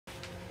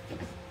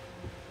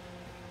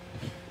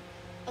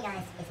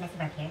it's Mrs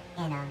Burnth here,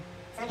 and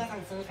some of you guys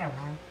haven't seen me for a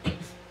while.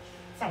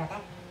 Sorry about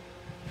that.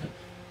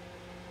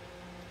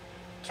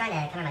 Trying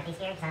to cover my face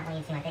here because I don't want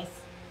you to see my face.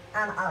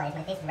 Always,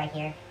 my face is right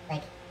here.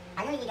 Like,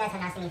 I know you guys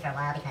have not seen me for a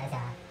while because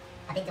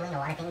I've been doing a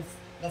lot of things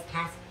this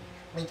past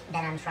week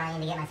that I'm trying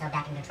to get myself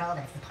back in control,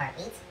 but this is part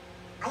 8.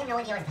 I have no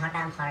idea what to talk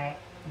about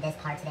in this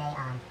part today.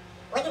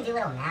 We can do a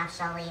little math,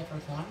 shall we, if we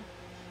can.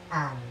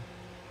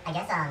 I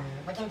guess,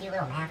 we can do a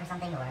little math or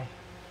something, or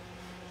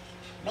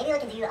maybe we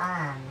can do,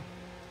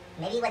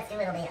 maybe let's do a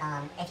little bit,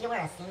 if you were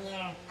a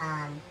senior,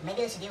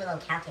 maybe we should do a little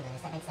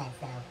calculus. That makes sense,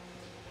 though,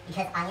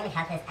 because I am a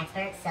calculus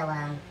expert, so,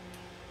 I'm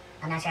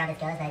not sure how this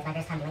goes, but it's my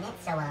first time doing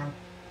it, so,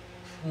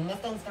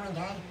 Niston's doing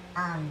good,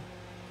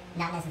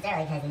 not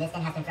necessarily, because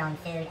Niston has been throwing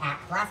food at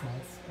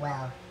classmates,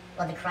 well,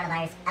 the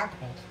coronavirus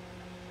outbreak.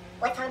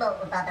 Let's talk about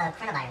the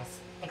coronavirus.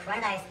 The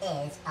coronavirus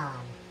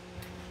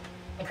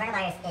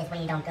is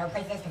when you don't go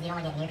places because you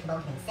don't want to get near people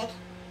who've been sick.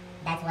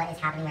 That's what is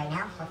happening right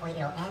now. Hopefully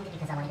it'll end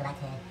because I want to go back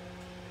to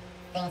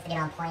things to get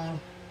on plan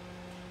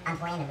to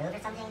move or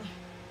something.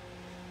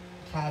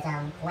 Because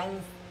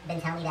Quinn's been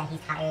telling me that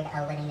he's tired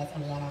of living in this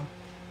Indiana.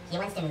 He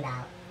wants to move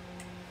out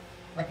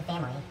with the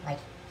family. Like,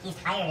 he's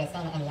tired of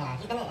staying in Indiana.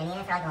 He's been in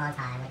Indiana for like a long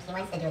time. Like, he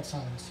wants to do a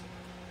change.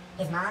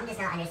 His mom does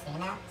not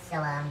understand that,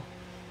 so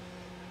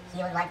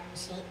he would like,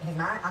 his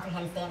mom offered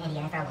him to stay in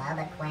Indiana for a while,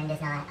 but Quinn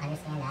does not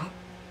understand that.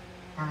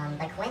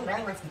 But Quinn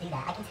really wants to do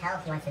that. I can tell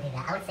he wants to do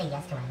that. I would say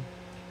yes to him.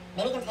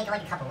 Maybe it can take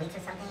like a couple weeks or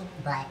something,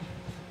 but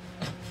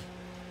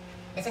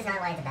this is not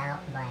what it's about,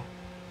 but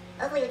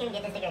hopefully we can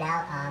get this figured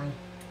out.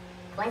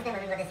 Quinn's been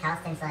living with this house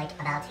since like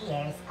about 2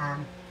 years. I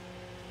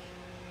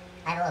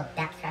had a little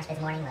back scratch this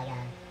morning, like,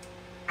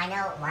 I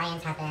know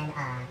Lions have been,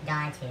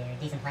 gone to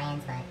do some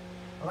plans,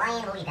 but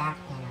Lion will be back,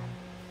 and,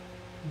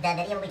 the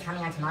video will be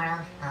coming on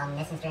tomorrow,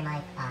 Niston's Dream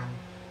Life. I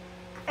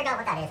forgot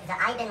what that is,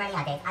 because I've been running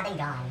out of dates. I've been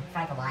gone for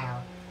like a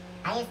while.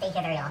 I need to stay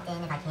here very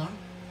often if I can.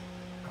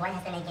 Quinn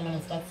has been making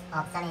many skits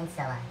all of a sudden,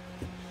 so,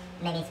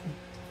 maybe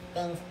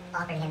things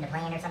offered him to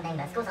plan or something,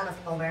 but school's almost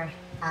over.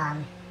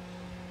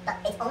 But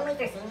it's only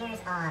for seniors.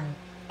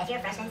 If you're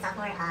a freshman,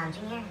 sophomore,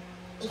 junior,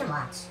 you can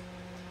watch.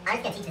 I'm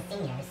just gonna teach the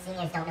seniors.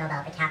 Seniors don't know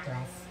about the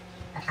calculus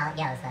of how it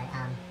goes,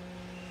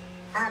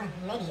 but,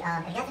 maybe,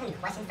 if you guys have any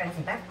questions for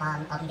Mrs Burnth,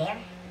 I'll be there.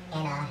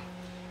 And,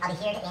 I'll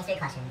be here to answer your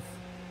questions.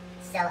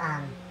 So,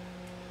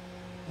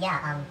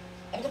 yeah,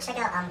 if you could check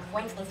out,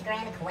 Quinn's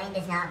Instagram, Quinn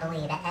does not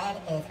believe that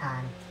Ed is,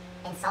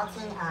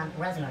 insulting,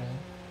 Rosemary.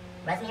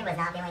 Rosemary was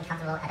not feeling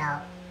comfortable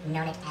about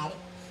Nonic Ed.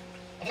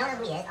 If you don't know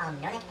who he is,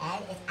 Nonic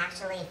Ed is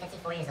actually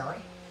 54 years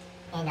old.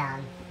 And,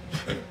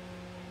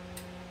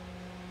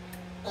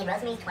 and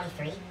Rosemary's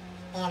 23.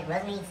 And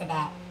Rosemary said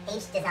that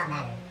age does not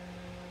matter.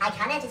 I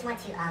kind of just want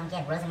to,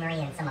 give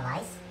Rosemary some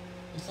advice.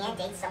 You can't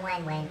date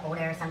someone when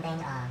older or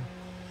something.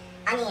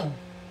 I mean,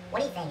 what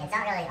do you think? It's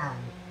not really,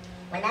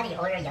 when you're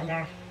older or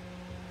younger,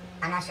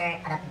 I'm not sure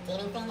about the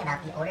dating thing,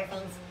 about the older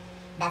things.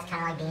 That's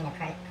kind of like being a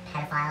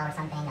pedophile or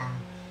something,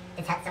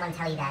 to someone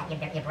tell you that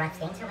your breath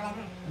stinks or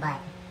whatever. But,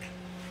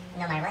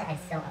 no matter what, I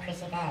just don't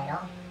appreciate that at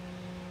all.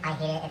 I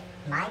hate it.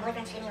 If my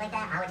boyfriend treated me like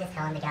that, I would just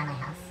tell him to get out of my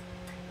house.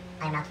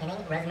 I'm not kidding.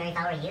 Rosemary, if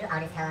I were you, I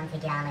would just tell him to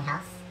get out of my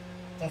house.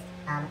 Just,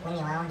 leave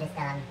me alone, just,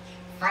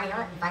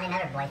 find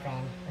another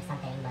boyfriend or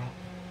something, but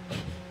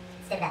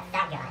instead of that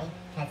fat guy,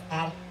 because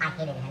Ed, I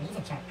hated him. He's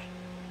a jerk.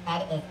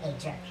 Ed is a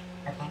jerk,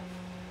 okay?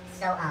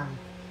 So,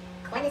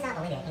 Quinn does not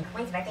believe it, and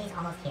Quinn's birthday is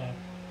almost here.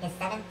 His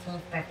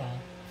 17th birthday.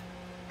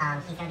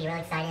 He's gonna be really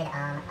excited.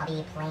 I'll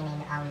be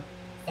planning,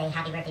 say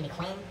happy birthday to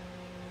Quinn.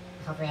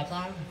 Hopefully I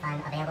can, if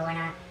I'm available or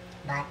not.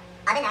 But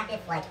I've been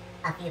active for like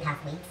a few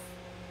past weeks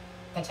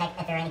to check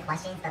if there are any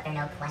questions, but if there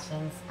are no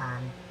questions,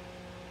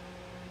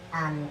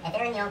 if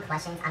there are no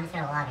questions, I'm just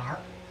gonna log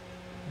out.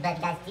 But if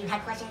you guys do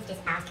have questions,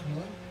 just ask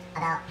me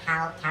about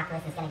how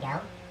calculus is gonna go,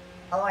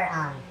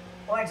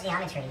 or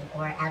geometry,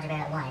 or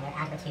algebra 1, or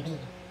algebra 2b,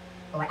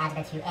 or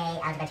algebra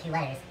 2a, algebra 2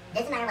 letters.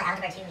 Doesn't matter what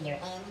algebra 2 you're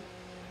in,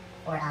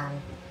 or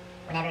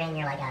whenever in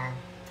your like I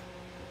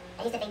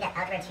used to think that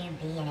algebra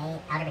 2b and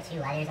a, algebra 2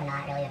 letters are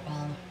not really a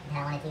thing that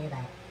I want to do,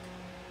 but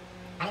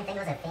I didn't think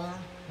it was a thing.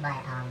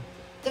 But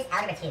just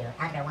algebra 2,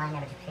 algebra 1,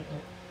 algebra 2.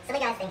 Some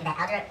of you guys think that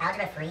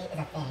algebra 3 is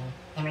a thing.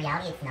 In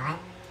reality, it's not,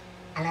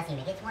 unless you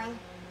make it to one.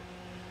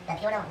 But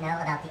people don't know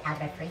about the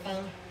algebra 3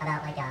 thing,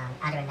 about like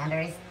algebra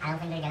numbers. I don't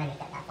think they're gonna make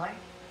that far.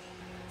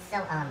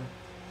 So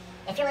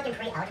if you're looking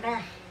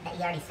pre-algebra that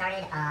you already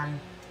started,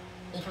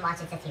 you can watch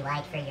this if you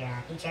like for your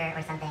future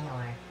or something,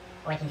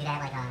 or you can do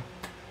that like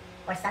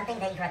or something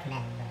that you can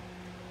recommend. But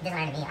it doesn't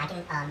matter to me. I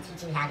can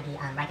teach you how to be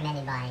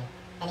recommended by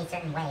any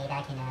certain way that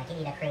I can give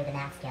you the crew, the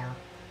math skill,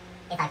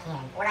 if I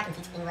can. Or I can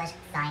teach English,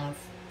 science,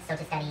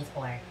 social studies,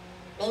 or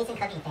maybe some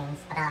cooking things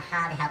about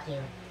how to help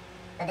you.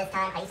 But this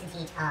time, I used to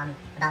teach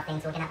about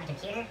things looking at my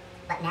computer,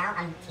 but now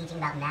I'm teaching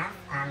about math.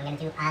 I'm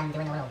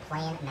doing a little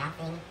plan math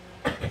thing.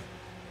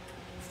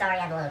 Sorry,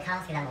 I have a little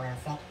cough because I'm a little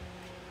sick.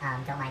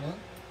 Don't mind me.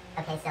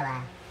 Okay, so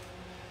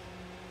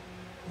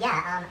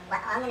yeah,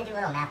 well, I'm gonna do a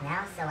little math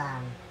now. So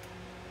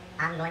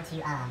I'm going to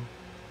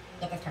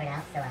get this sorted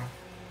out. So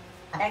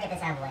I better get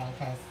this out of the way,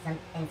 because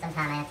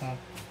sometime I have to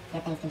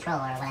get things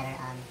controlled or whatever.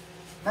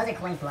 Those are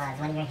coin gloves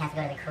when you have to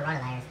go to the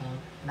coronavirus thing.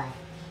 But,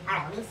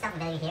 alright, let me stop the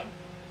video here.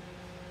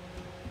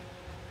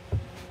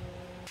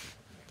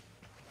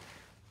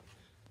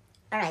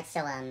 Alright,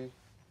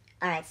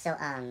 so,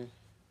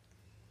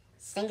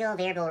 single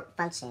variable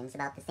functions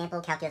about the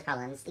sample calculus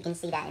problems. You can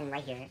see that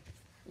right here.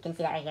 You can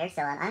see that right here.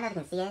 So, I don't know if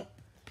you can see it.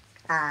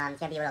 It's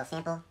gonna be a little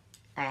sample.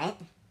 Alright.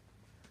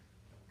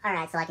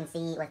 Alright, so I can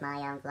see with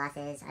my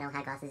glasses. I don't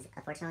have glasses,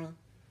 unfortunately.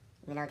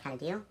 Even though I kind of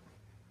do.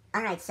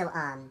 Alright, so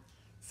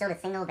the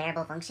single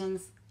variable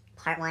functions.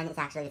 Part 1 is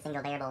actually the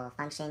single variable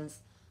functions.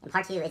 And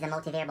part 2 is the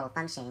multivariable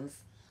functions.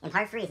 And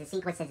part 3 is the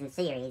sequences and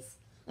series.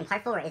 And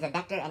part 4 is a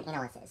vector and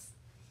analysis.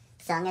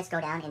 So I'm gonna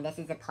scroll down, and this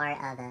is a part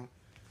of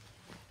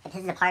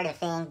the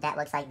thing that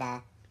looks like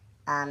the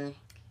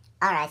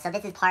alright, so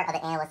this is part of the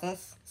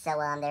analysis. So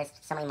there's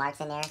so many marks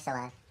in there.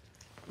 So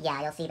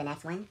yeah, you'll see the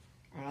next one.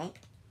 Alright.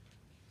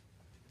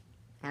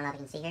 I don't know if you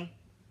can see here.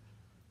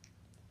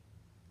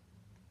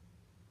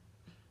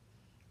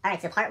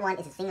 Alright, so part 1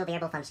 is the single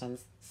variable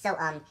functions. So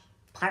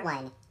part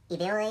 1,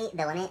 evaluate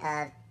the limit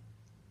of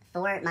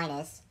 4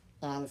 minus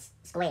and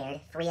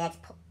squared 3x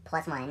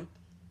plus 1,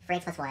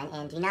 3x plus 1,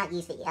 and do not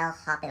use the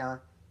L'Hopital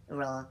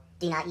rule.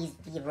 Do not use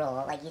the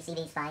rule. Like, you see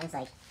these signs,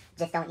 like,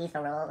 just don't use the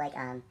rule, like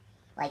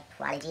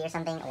Prodigy or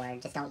something, or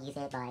just don't use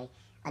it by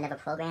another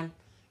program.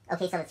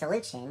 Okay, so the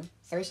solution,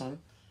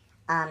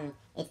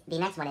 the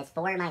next one is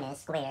 4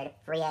 minus squared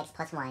 3x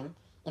plus 1,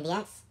 and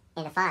the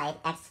 5,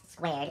 x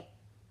squared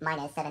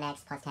minus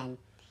 7x plus 10.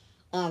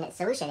 And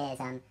solution is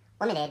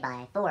limited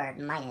by 4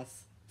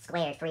 minus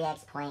squared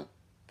 3x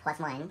plus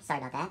 1. Sorry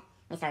about that.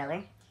 Let me start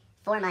over.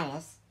 4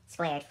 minus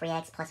squared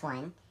 3x plus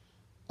 1,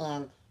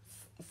 and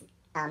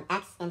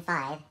x and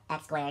 5,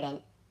 x squared,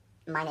 and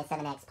minus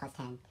 7x plus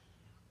 10.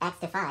 X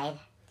to 5,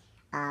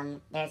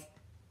 there's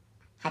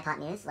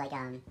hypotenuse, like,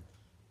 in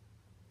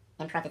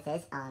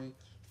parentheses,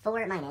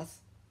 4 minus,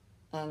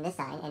 and this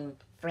sign, and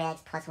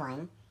 3x plus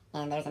 1,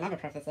 and there's another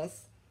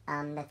parenthesis,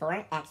 the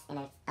 4x and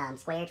a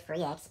squared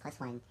 3x plus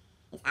 1.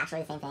 It's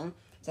actually the same thing,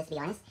 just to be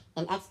honest.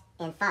 And x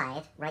and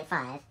 5, write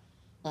 5,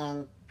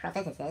 and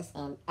parenthesis,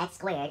 and x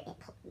squared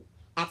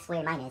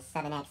minus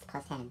 7x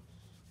plus 10.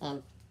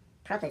 And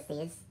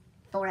parentheses,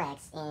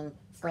 4x and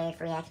squared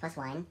 3x plus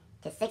 1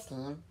 to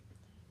 16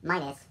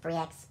 minus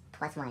 3x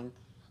plus 1.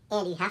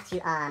 And you have to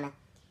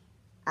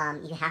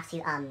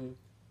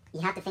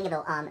think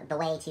about the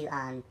way to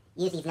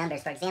use these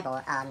numbers. For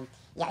example,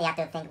 you have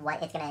to think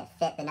what it's going to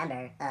fit the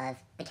number of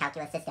the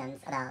calculus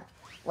systems about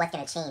what's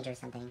going to change or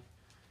something.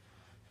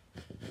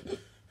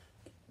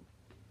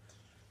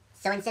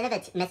 So instead of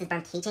Mrs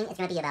Burnth teaching, it's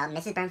going to be about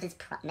Mrs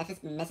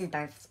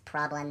Burnth's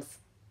problems,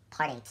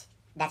 part 8.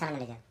 That's what I'm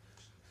going to do.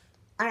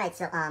 Alright,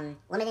 so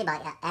limited by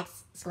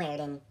x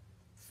squared and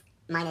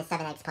minus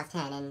 7x plus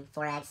 10 and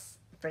 4x,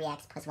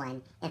 3x plus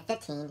 1, and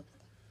 15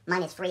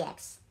 minus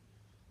 3x.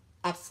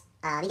 You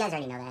guys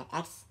already know that.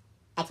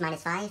 X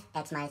minus 5,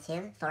 x minus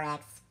 2, 4x,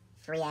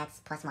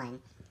 3x plus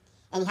 1.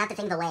 And you have to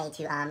think of a way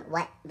to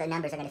what the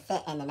numbers are going to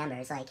fit in the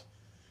numbers. Like,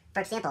 for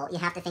example, you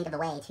have to think of a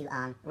way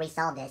to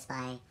resolve this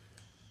by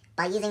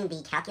using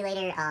the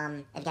calculator,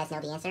 if you guys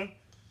know the answer.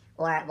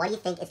 Or what do you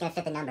think is going to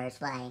fit the numbers?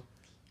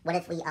 What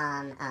if we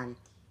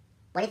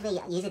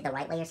use it the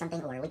right way or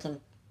something, or we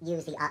can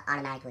use the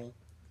automatically?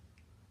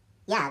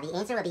 Yeah, the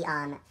answer would be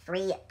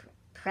 3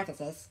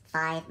 parentheses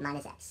 5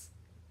 minus x.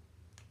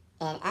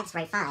 And x,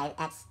 write 5,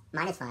 x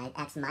minus 5,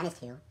 x minus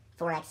 2,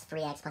 4x,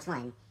 3x plus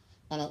 1.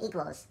 And it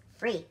equals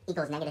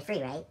negative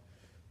 3, right?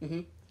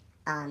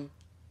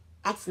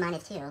 X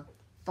minus 2,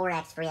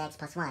 4x, 3x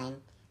plus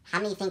 1. How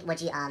many think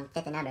would you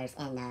fit the numbers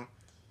in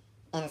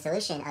the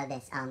solution of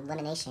this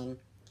elimination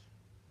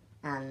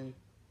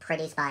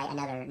produced by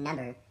another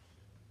number?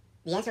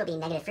 The answer would be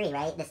negative 3,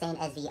 right? The same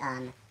as the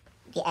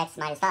x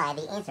minus 5,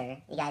 the answer.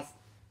 You guys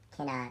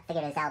can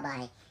figure this out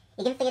by...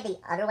 You can figure the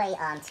other way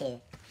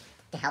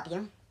to help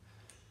you.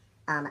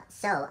 Alright,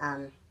 so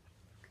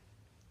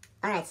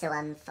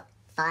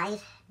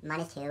 5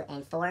 minus 2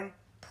 and 4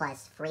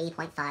 plus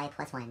 3.5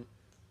 plus 1.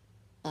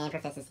 And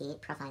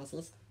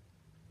parentheses,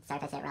 sorry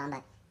if I said it wrong,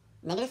 but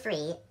negative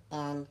 3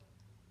 and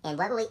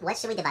what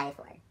should we divide it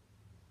for?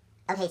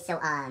 Okay, so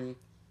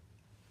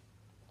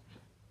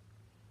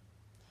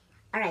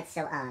alright,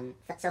 so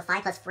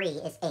 5 plus 3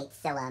 is 8,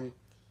 so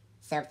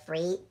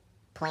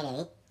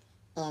 3.8.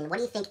 And what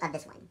do you think of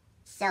this one?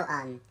 So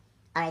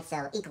alright,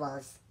 so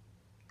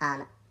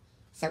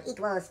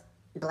equals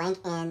blank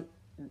and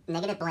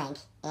negative blank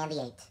and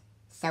the 8.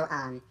 So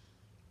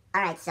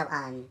alright, so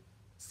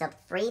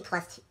 3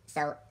 plus 2,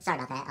 so sorry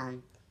about that.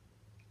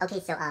 Okay,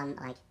 so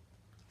like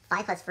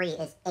 5 plus 3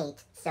 is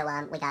 8. So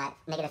we got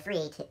negative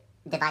 3 to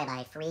divide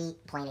by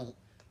 3.8.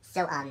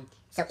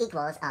 So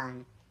equals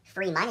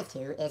 3 minus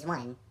 2 is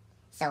 1.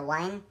 So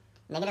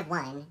negative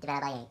 1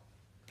 divided by 8.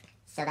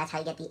 So that's how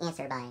you get the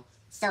answer by.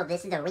 So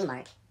this is a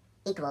remark.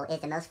 Equal is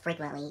the most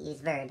frequently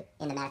used verb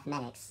in the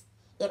mathematics.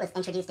 It was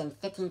introduced in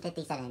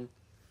 1557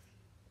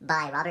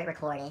 by Robert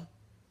Ricordi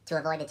To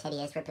avoid the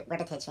tedious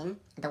repetition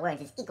of the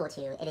words is equal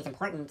to, it is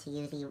important to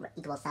use the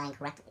equal sign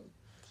correctly.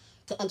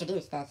 To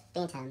introduce the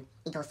phantom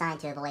equal sign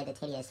to avoid the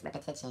tedious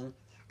repetition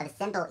of the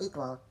simple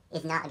equal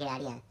is not a good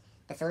idea.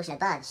 The solution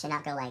above should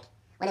not go like,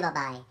 what about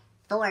by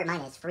 4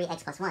 minus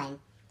 3x plus 1,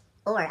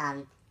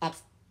 or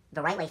x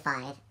the right way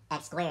 5,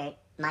 x squared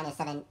minus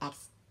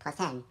 7x plus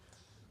 10.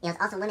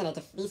 It's also limited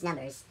to these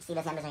numbers. See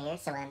those numbers right here?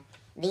 So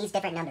these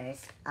different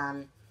numbers,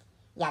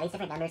 yeah, these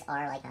different numbers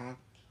are like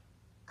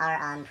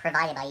are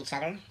provided by each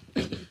other.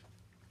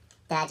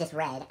 That I just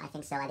read. I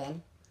think so. I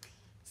did.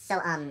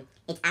 So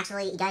it's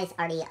actually, you guys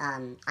already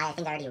I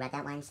think I already read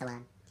that one.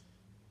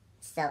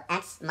 So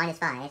x minus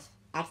 5,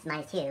 x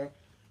minus 2,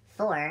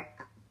 4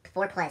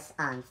 plus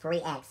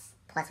 3x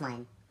plus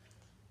 1,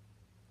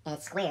 and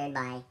it's squared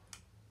by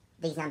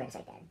these numbers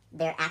right there.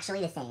 They're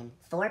actually the same.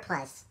 4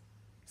 plus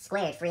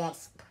squared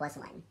 3x plus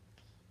 1.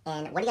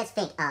 And what do you guys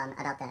think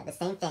about the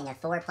same thing of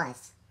 4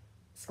 plus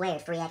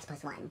squared 3x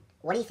plus 1?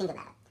 What do you think of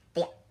that?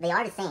 They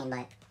are the same,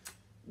 but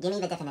give me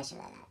the definition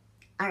of that.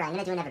 Alright, I'm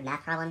going to do another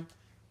math problem.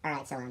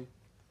 Alright, so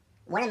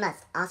one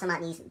must also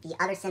not use the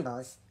other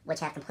symbols, which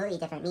have completely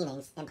different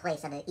meanings, in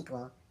place of the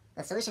equal.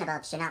 The solution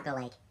above should not go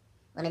like,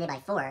 limited by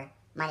 4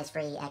 minus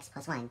 3x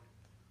plus 1,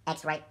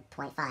 x right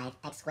 0.5,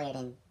 x squared,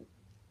 and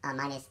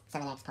minus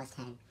 7x plus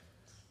 10.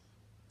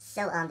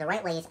 So the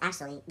right way is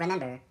actually,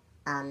 remember,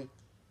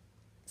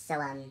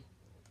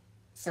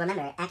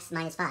 remember, x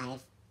minus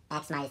 5,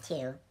 x minus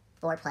 2,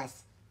 4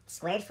 plus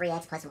squared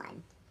 3x plus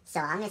 1. So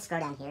I'm going to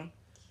scroll down here.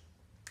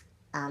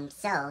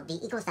 So the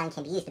equal sign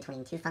can be used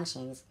between two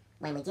functions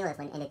when we deal with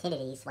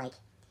identities like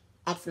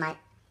x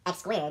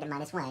squared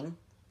minus 1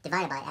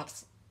 divided by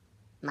x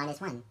minus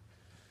 1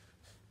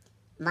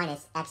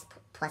 minus x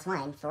plus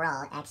 1 for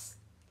all x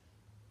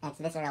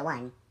visceral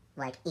 1,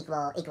 like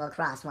equal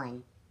across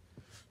 1.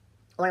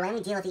 Or when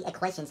we deal with the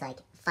equations like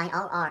find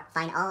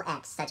all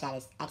x, such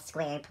as x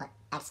squared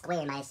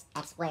minus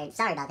x squared.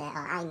 Sorry about that.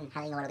 I'm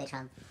having a little bit of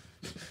trouble.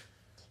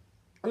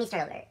 Let me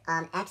start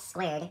over. X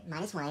squared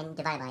minus 1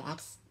 divided by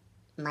x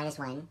minus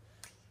 1.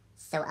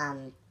 So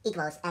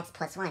equals x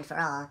plus 1 for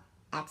all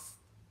x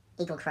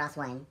equal cross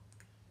 1.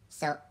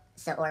 So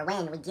or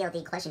when we deal with the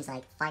equations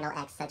like find all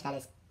x, such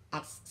as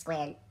x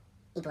squared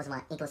equals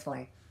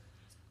 4.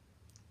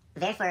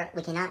 Therefore,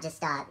 we cannot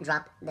just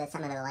drop the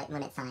sum of the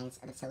limit signs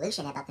of the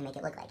solution about to make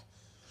it look like.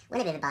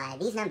 Limited by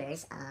these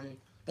numbers,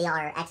 they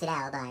are x'd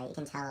out by, you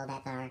can tell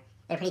that they're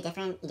pretty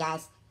different. You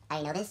guys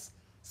already know this.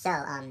 So,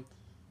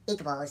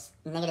 equals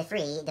negative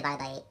 3 divided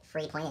by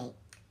 3.8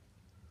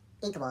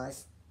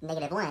 equals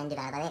negative 1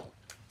 divided by 8.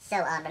 So,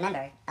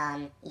 remember,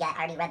 you guys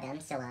already read them,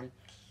 so,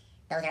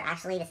 those are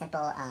actually the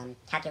simple,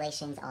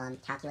 calculations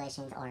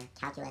or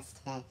calculus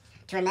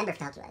to remember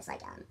calculus,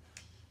 like,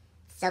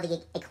 so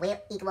the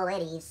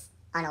equalities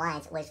on the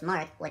lines with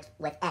mark with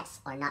x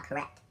are not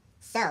correct.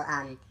 So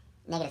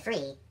negative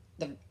 3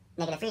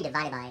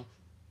 divided by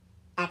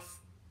x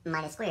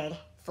minus squared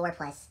 4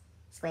 plus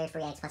squared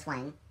 3x plus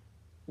 1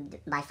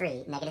 by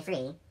 3, negative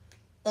 3,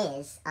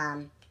 is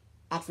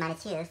x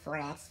minus 2,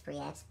 4x,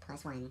 3x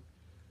plus 1.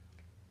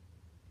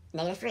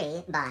 Negative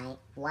 3 by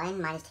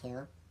 1 minus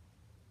 2,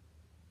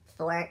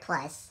 4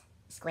 plus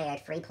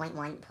squared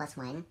 3.1 plus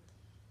 1.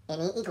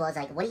 And it equals,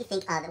 like, what do you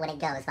think of when it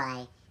goes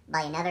by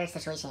another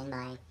situation,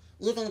 by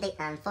using the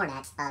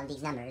formats of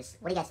these numbers?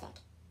 What do you guys think?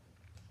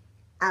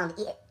 And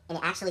it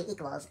actually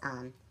equals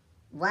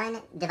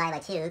 1 divided by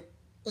 2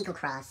 equal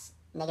cross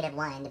negative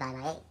 1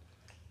 divided by 8.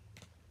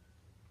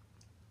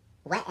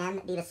 Let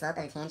m be the slope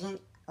of the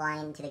tangent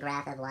line to the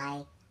graph of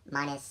y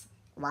minus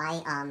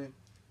y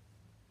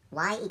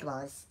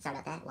equals, sorry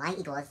about that, y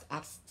equals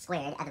x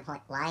squared at the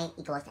point, y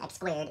equals x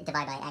squared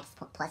divided by x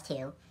plus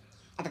 2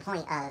 at the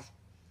point of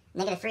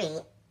negative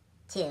 3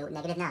 to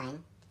negative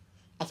 9.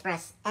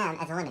 Express m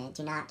as a limit,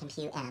 do not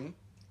compute m,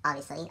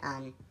 obviously.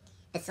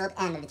 The slope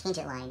m of the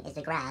tangent line is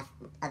the graph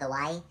of the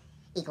y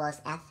equals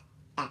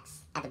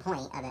fx at the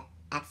point of the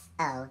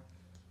xo,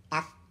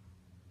 f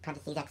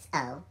parentheses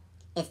xo,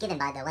 is given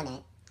by the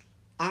limit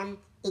m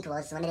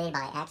equals limited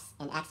by x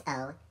and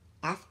xo,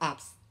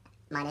 fx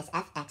minus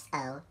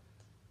fxo,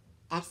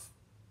 x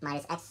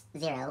minus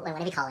x0,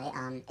 whatever you call it.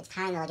 It's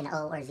kind of like an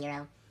O or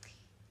 0.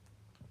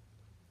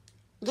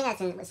 You can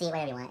see it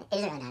whatever you want. It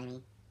isn't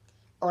anatomy.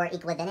 Or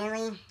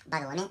equivalently by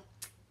the limit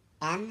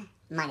m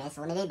minus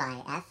limited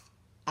by f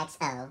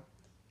xo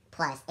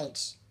plus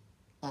h.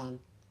 And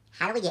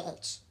how do we get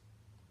h?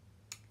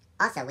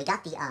 Also, we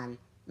got the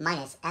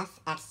minus f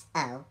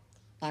xo,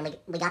 and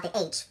we got the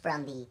h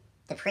from we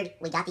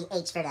got the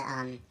h for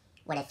the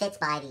when it fits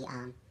by the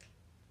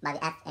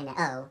f and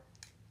the o.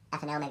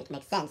 F and o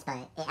makes sense, but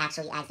it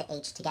actually adds the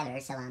h together.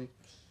 So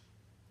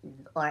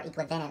or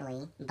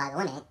equivalently by the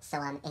limit.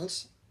 So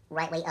h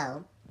right way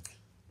o.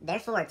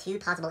 Therefore, two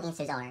possible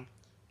answers are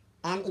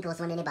m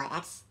equals limited by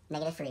x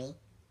negative 3,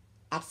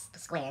 x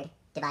squared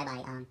divided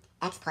by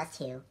x plus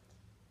 2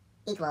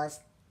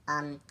 equals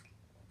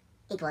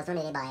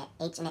limited by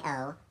h and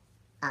o.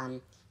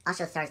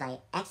 Also starts by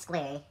x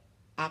squared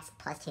x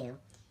plus 2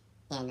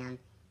 and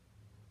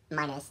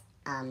minus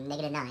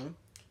negative 9.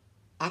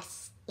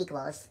 x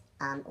equals,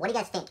 what do you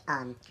guys think?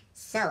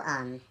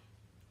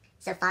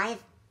 So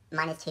 5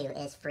 minus 2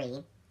 is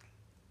 3.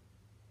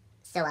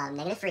 So,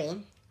 negative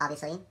 3,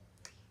 obviously.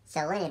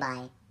 So, limited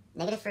by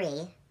negative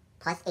 3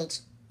 plus h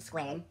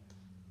squared,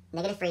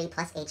 negative 3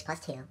 plus h plus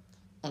 2,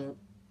 and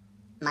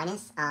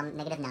minus,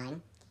 negative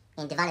 9,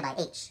 and divided by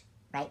h,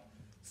 right?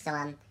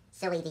 So,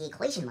 so with the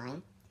equation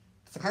line,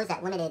 suppose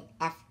that limited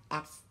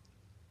fx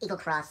equal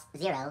cross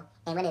 0,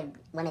 and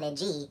limited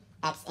g,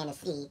 x, and a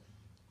c,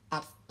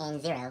 x,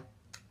 and 0,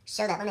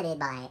 show that limited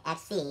by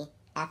xc,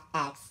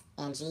 fx,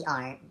 and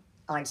gr,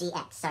 or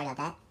gx, sorry about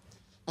that,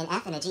 and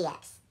f and a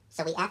gx.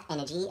 So we f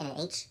and a g and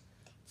an h,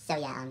 so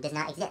yeah, does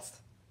not exist.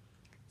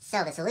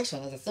 So the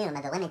solution is assume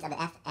that the limits of the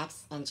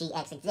fx and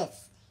gx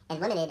exists, and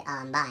limited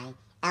by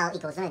L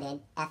equals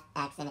limited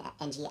fx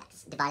and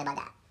gx, divided by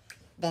that.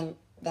 Then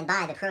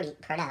by the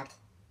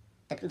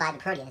by the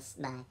Proteus,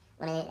 by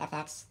limited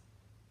fx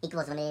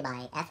equals limited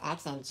by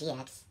fx and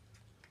gx,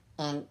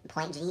 and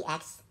point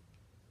gx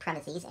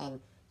parentheses, and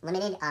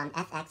limited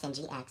fx and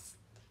gx,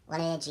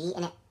 limited g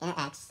and a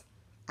x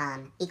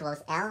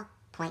equals L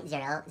point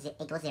 0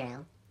 equals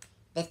 0.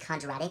 This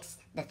contradicts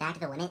the fact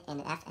of the limit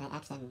in f and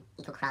x and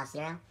equal cross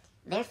 0.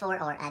 Therefore,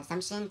 our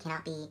assumption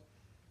cannot be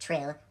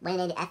true.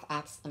 Limited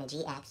fx and a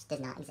gx does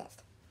not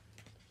exist.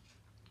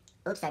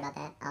 Oops, sorry about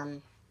that.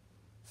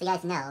 So you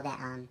guys know that,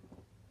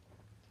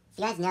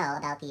 so you guys know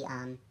about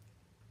the,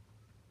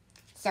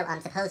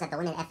 suppose that the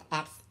limit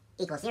fx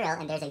equals 0,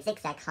 and there's a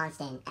zigzag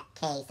constant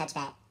k such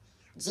that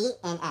g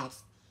and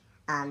x,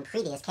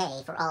 previous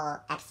k for all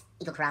x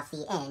equal cross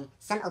c in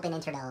some open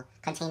interval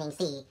containing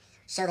c,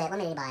 show that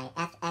limited by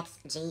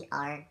fx,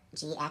 gr,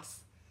 gx.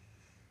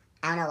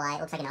 I don't know why it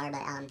looks like an r,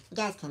 but you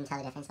guys can tell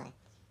the difference. Like,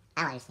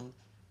 I don't understand.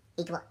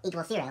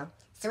 Equals 0.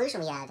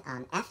 Solution, we have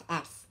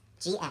fx,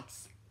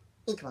 gx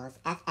equals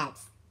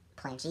fx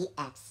point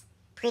gx,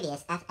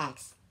 previous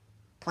fx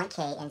point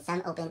k in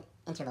some open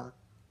interval,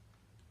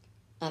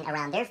 and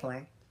around,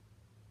 therefore,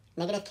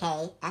 negative k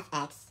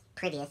fx,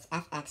 previous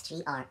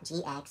fx, gr,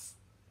 gx.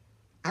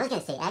 I was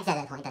going to say x at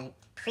that point, but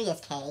previous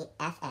k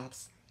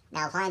fx.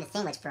 Now applying the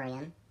sandwich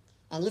theorem,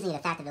 and using the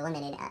fact of the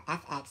limited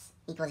fx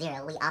equals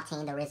 0, we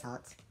obtain the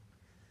result.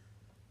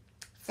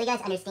 So you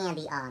guys understand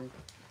the,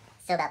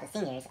 so about the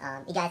seniors,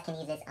 you guys can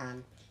use this,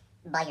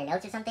 by your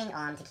notes or something,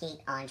 to keep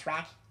on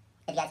track.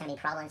 If you guys have any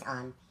problems,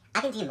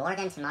 I can do more of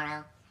them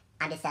tomorrow.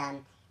 I'm just,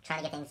 trying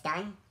to get things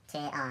done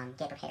to,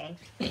 get prepared.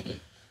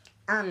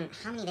 How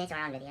many minutes are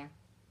on video?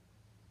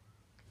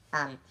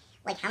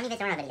 Like, how many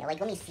minutes are on video? Like,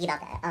 let me see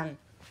about that.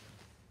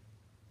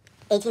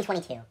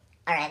 18:22.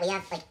 Alright, we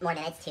have, like, more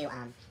minutes to,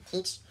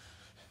 teach.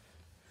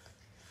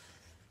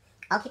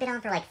 I'll keep it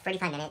on for, like,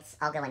 35 minutes.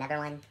 I'll go another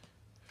one.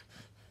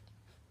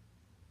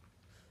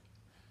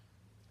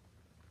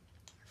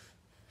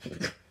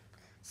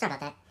 Sorry about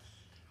that.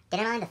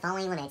 Determine the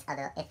following limits of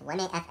the, if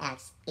limit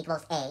fx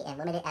equals a and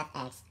limited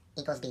fx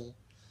equals b.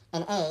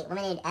 In a,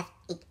 limited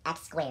fx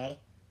squared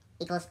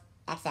equals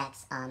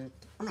xx, oh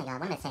my god,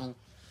 what am I saying?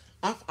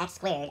 Fx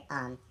squared,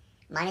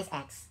 minus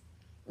x,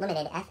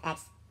 limited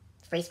fx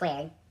free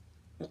squared,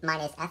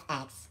 minus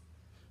fx,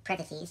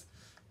 parentheses,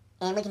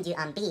 and we can do,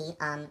 b,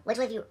 which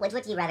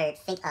would you rather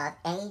think of,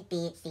 a,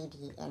 b, c,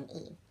 d, and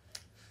e?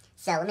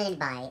 So, limited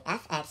by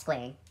fx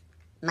squared,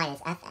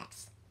 minus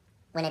fx,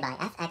 limited by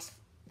fx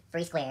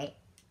free squared,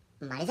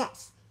 minus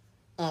x,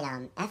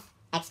 and,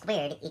 fx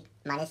squared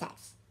minus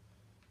x,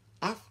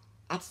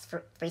 fx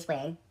free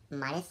squared,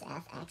 minus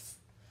fx.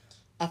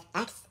 If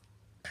x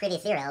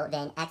previous 0,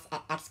 then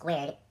x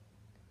squared,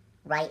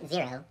 right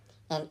 0,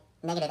 and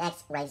negative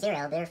x, right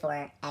 0,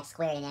 therefore x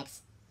squared and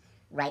x,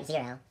 right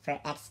 0, for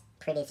x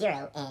previous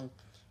 0, and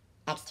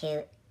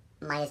x2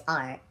 minus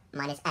r,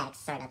 minus x,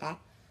 sorry about that,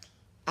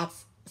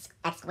 x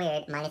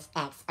squared minus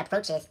x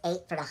approaches 8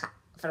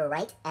 for the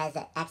right as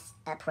the x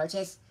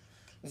approaches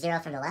 0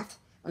 from the left,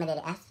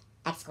 limited x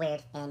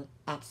squared and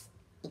x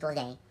equals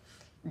a.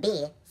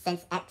 B,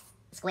 since x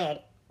squared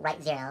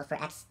right 0 for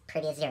x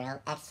previous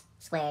 0, x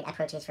squared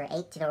approaches for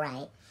 8 to the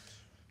right,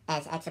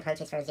 as x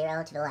approaches for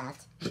 0 to the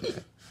left.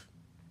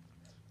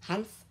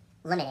 Hence,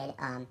 limited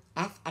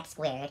fx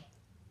squared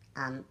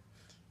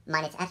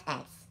minus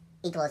fx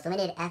equals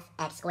limited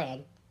fx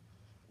squared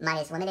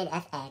minus limited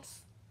fx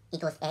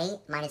equals a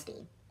minus b.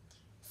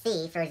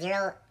 C, for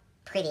 0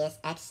 previous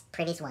x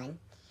previous 1,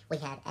 we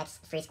have x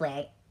free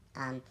squared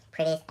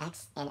previous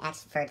x and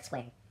x third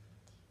squared.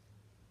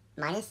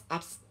 Minus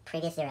x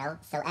previous 0,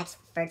 so x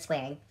third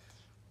squared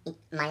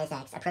minus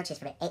x approaches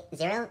for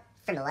 0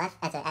 from the left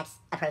as the x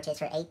approaches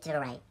for 8 to the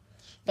right.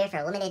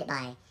 Therefore, limited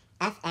by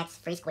fx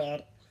free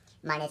squared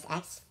minus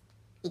x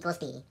equals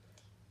b.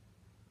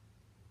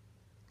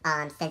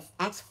 Since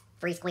x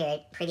free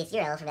squared previous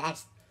 0 from the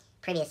x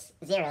previous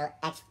 0,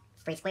 x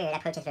free squared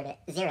approaches for the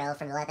 0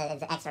 from the left as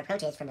the x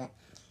approaches from the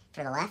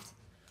left.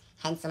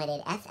 Hence,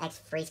 limited fx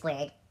free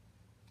squared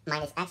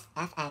minus x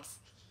fx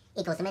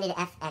equals limited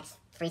fx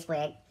free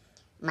squared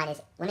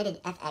minus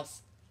limited fx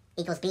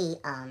equals b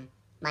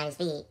minus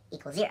b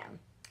equals 0.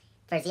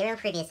 For 0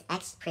 previous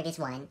x previous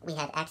 1, we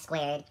have x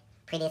squared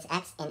previous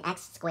x and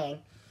x squared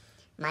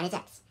minus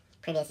x.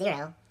 Previous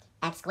 0,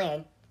 x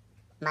squared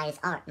minus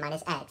r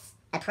minus x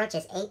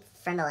approaches 8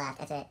 from the left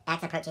as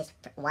x approaches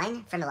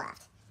 1 from the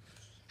left.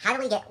 How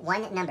do we get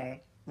one number,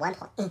 1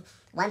 point,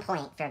 1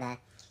 point for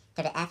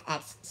the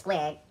fx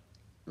squared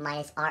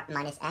minus r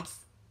minus x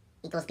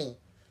equals b?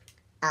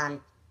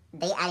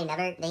 They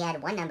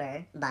add one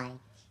number by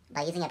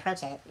using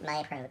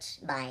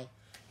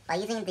by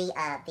using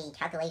the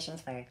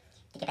calculations to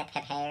get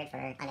prepared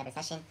for another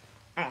session.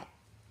 All right.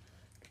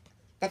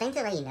 The thing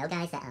to let you know,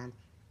 guys, that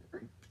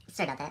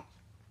sorry about that.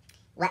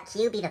 Let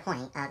Q be the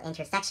point of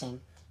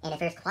intersection in the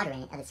first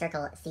quadrant of the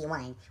circle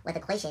C1 with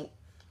equation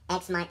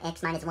x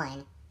minus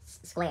 1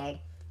 squared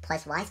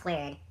plus y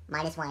squared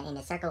minus 1 in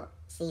the circle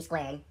C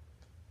squared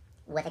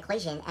with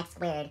equation x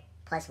squared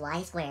plus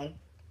y squared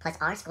plus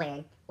r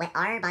squared with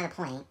r by the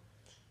point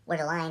where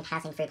the line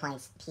passing through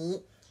points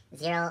P,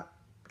 0,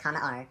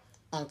 r,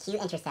 and Q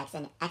intersects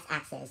in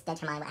x-axis.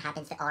 Determine what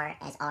happens to r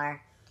as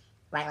r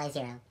right line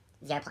 0,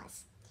 0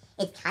 plus.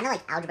 It's kind of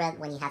like algebra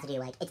when you have to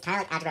do it's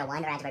kind of like algebra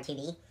 1 or algebra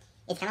 2b.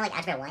 It's kind of like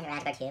algebra 1 or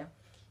algebra 2.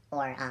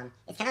 Or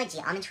it's kind of like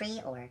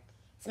geometry, or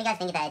some of you guys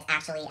think that it's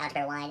actually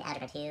algebra 1,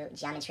 algebra 2,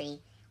 geometry,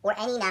 or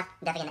any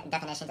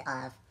definitions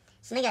of.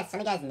 Some of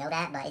you guys know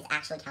that, but it's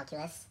actually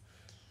calculus.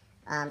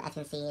 As you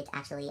can see, it's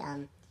actually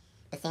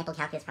the sample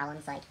calculus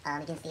problems. Like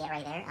you can see it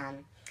right there.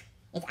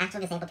 It's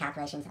actually the sample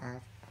calculations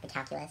of the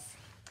calculus.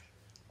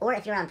 Or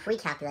if you're on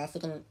pre-calculus,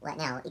 you can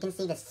you can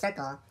see the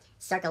circle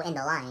in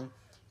the line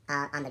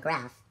on the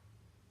graph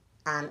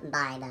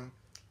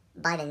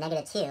by the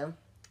 -2.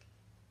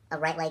 A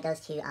right leg goes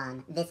to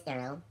this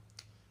arrow.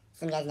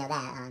 Some of you guys know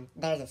that.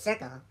 There's a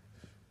circle.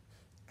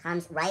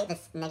 Comes right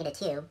this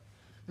 -2.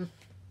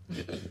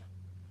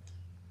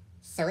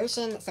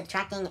 Solution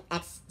subtracting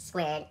x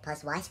squared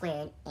plus y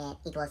squared and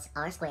equals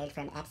r squared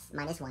from x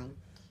minus 1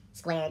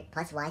 squared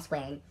plus y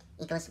squared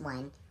equals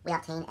 1. We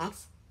obtain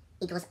x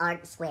equals r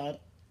squared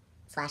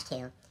slash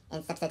 2.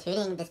 And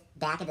substituting this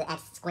back of the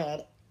x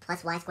squared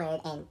plus y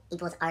squared and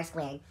equals r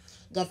squared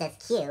gives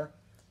us q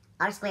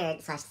r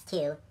squared slash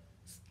 2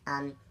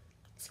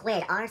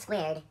 squared r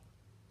squared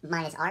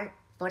minus r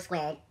 4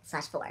 squared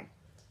slash 4.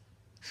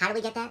 How do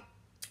we get that?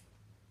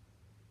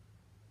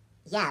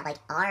 Yeah, like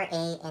r,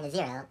 a, and a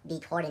 0 be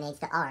coordinates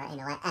to r, and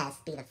let s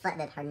be the foot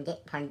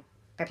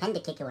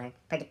perpendicular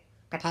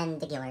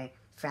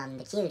from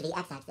the q to the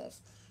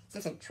x-axis.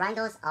 Since the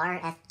triangles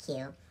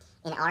RFQ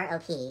and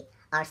ROP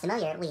are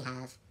similar, we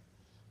have,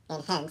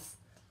 and hence,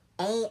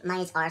 a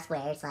minus r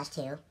squared slash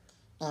 2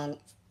 and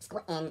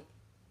squared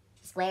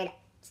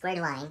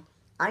line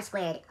r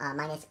squared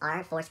minus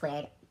r 4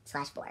 squared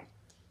slash 4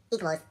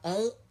 equals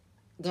a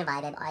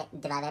divided by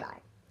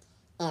r.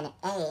 And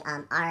a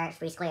r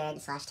 3 squared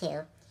slash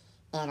 2.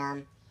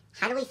 And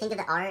how do we think of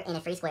the r in a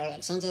 3 squared?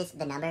 It changes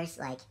the numbers,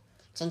 like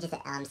changes the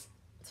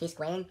 2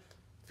 squared,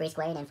 3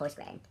 squared, and 4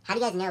 squared. How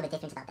do you guys know the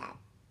difference about that?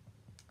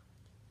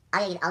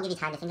 I'll give you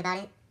time to think about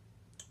it.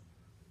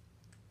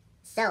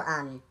 So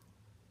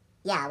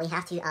yeah, we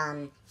have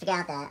to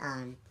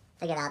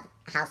figure out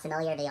how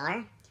similar they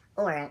are,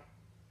 or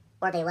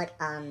they look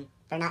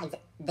they're not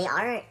they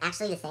are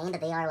actually the same,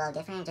 but they are a little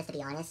different. Just to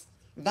be honest.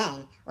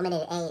 Then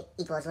eliminated a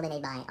equals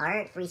eliminated by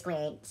r 3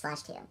 squared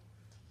slash 2,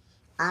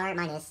 r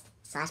minus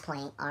slash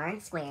point r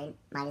squared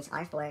minus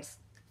r 4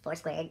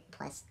 squared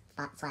plus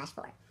slash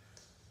 4,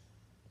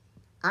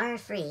 r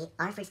 3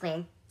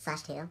 squared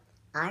slash 2,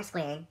 r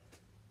squared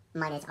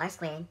minus r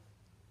squared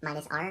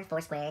minus r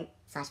 4 squared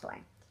slash 4,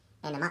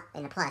 and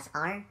a plus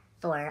r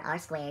 4 r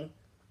squared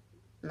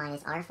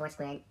minus r 4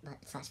 squared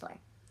slash 4.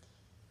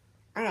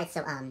 All right,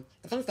 so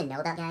the things to know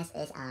about, guys,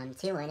 is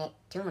two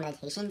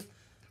limitations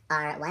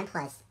are 1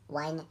 plus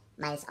 1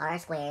 minus r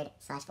squared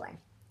slash 4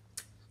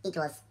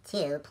 equals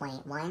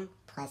 2.1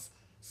 plus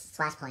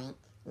slash point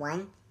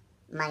 1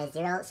 minus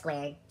 0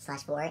 squared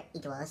slash 4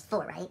 equals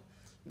 4, right?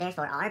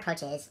 Therefore, r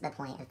approaches the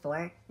point of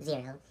 4,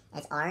 0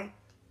 as r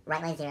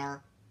right line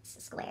 0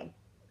 squared,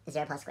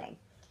 0 plus squared.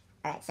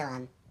 All right, so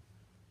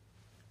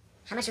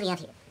how much do we have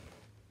here?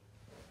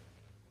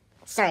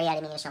 Sorry, I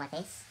didn't mean to show my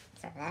face.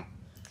 Sorry for that.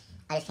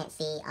 I just can't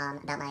see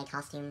about my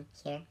costume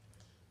here.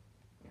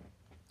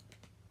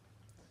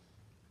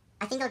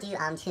 I think I'll do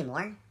 2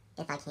 more,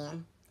 if I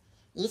can.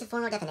 Use a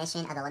formal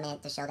definition of the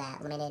limit to show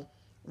that limited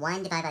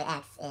 1 divided by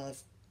x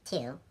is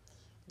 2,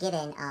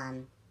 given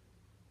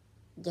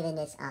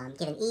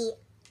e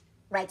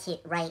right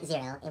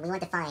 0, and we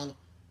want to find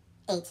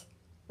 8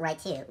 right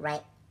 2,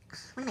 right,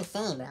 what am I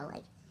saying, bro?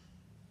 Like,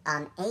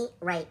 8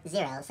 right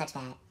 0 such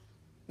that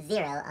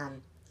 0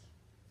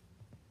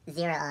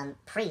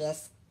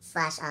 previous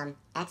slash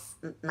x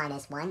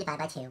minus 1 divided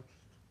by 2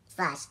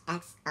 slash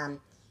x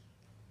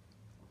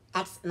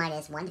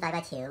minus 1 divided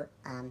by 2.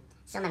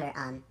 So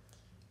remember,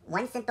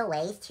 one simple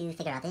ways to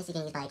figure out this, you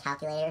can use like a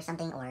calculator or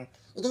something, or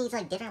you can use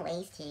like different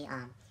ways to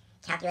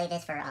calculate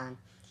this for a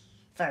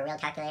real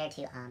calculator.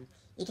 To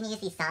you can use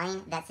the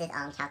sign that says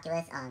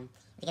calculus.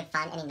 If you can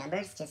find any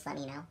numbers, just let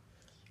me know.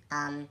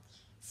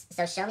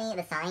 So show me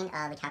the sign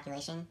of the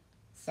calculation.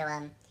 So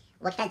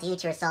what can I do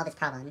to resolve this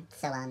problem?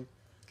 So all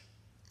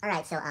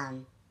right, so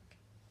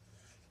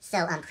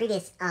So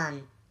previous 8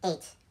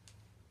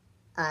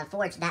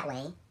 forged that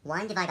way,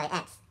 1 divided by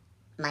x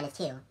minus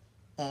 2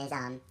 is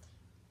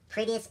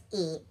previous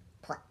e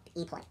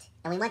point.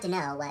 And we want to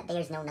know what,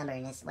 there's no number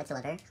in this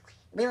whatsoever.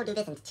 We will do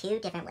this in 2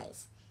 different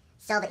ways.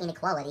 Solve the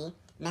inequality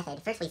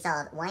method. First we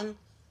solve 1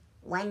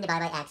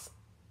 divided by x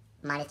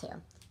minus 2.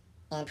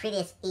 And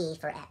previous e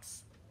for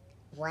x.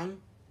 1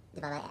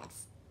 divided by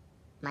x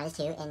minus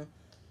 2. And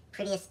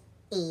previous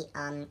e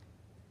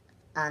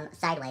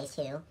sideways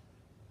 2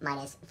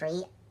 minus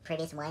 3.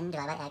 Previous 1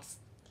 divided by x.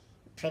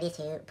 Previous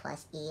 2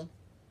 plus e.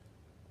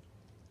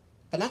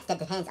 The next step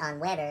depends on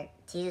whether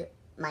 2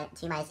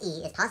 minus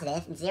e is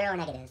positive, 0 or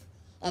negative.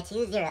 If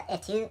 2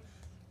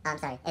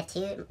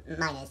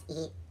 minus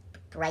e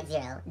right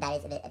 0, that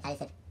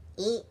is if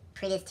e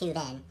previous 2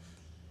 then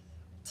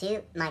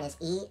 2 minus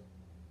e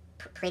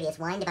previous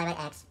 1 divided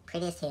by x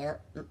previous 2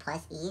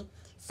 plus e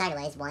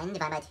sideways 1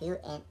 divided by 2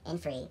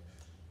 and 3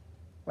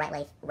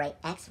 right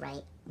x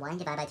right 1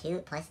 divided by 2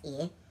 plus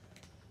e.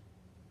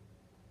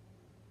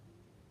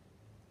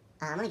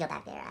 Let me go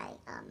back there.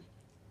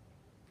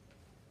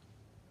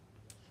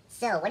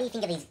 So what do you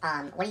think of these?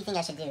 What do you think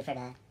I should do for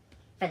the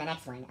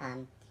next one?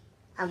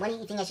 What do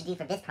you think I should do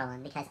for this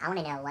problem? Because I want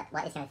to know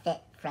what is going to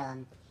fit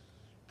from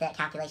the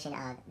calculation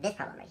of this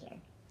problem right here.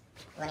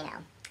 Let me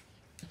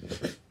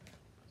know.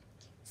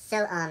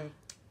 So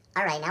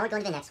all right, now we're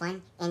going to the next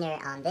one, and there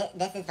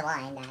this is the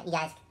line that you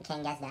guys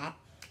can guess that.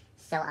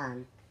 So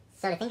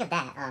so to think of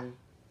that,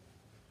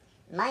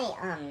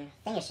 my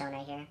thing is shown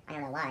right here. I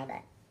don't know why,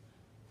 but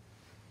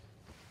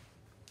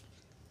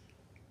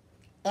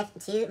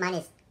if 2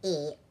 minus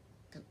e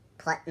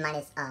plus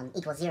minus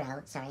equals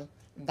 0, sorry,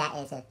 that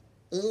is if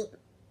e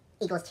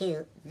equals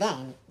 2,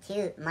 then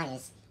 2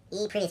 minus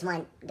e previous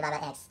 1 divided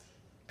by x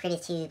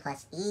previous 2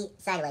 plus e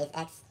sideways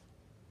x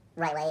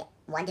right way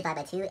 1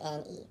 divided by 2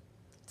 and e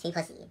 2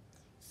 plus e.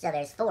 So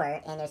there's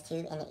 4 and there's 2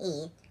 in the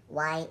e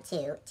y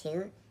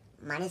 2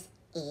 minus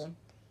e,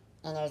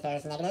 and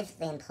there's negatives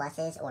then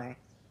pluses or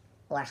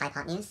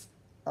hypotenuse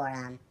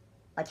or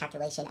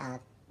calculation of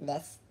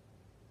this.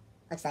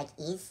 Looks like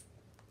e's.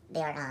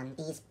 They are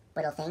these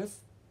little things.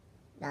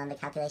 The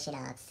calculation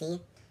of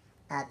c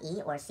of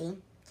e or c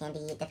can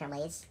be different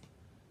ways.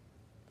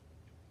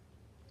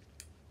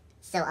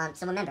 So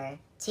so remember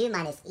 2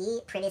 minus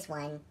e previous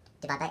 1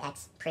 divided by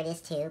x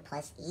previous 2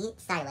 plus e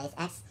sideways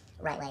x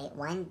right way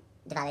 1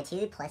 divided by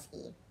 2 plus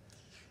e.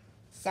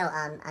 So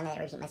I'm going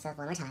to repeat myself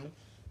one more time.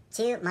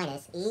 2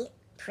 minus e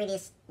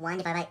previous 1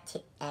 divided by 2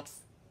 x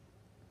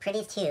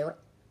previous 2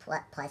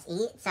 plus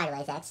e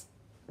sideways x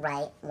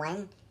right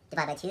 1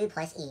 divided by 2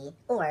 plus e,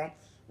 or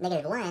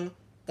negative 1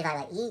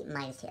 divided by e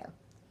minus 2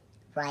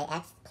 right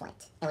x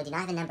point. And we do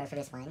not have a number for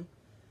this one.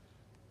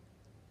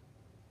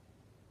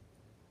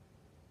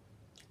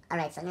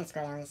 Alright, so I'm going to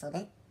scroll down this a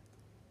little bit.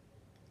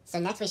 So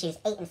next we choose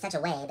 8 in such a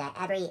way that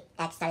every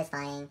x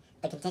satisfying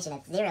the condition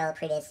of 0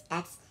 previous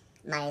x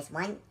minus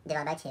 1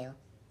 divided by 2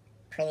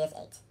 previous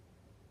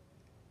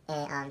 8.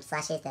 And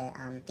slashes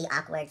the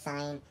awkward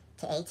sign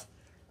to 8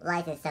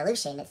 lies in the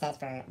solution that says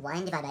for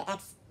 1 divided by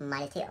x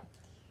minus 2.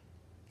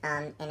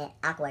 And it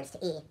awkwards to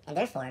e, and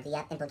therefore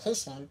the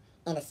implication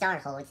in the star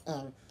holds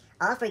in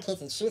all 3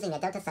 cases, choosing a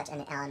delta such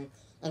an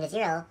in the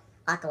 0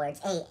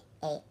 awkwards a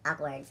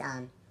awkwards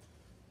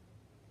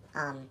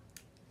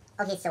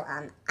okay, so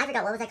I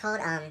forgot, what was that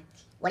called?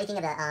 What do you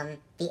think of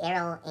the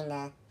arrow in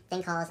the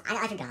thing calls?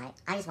 I forgot.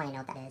 I just want to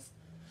know what that is.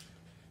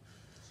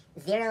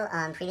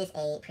 0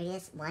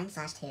 previous 1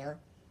 slash 2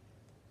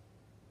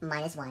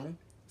 minus 1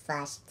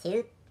 slash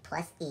 2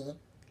 plus e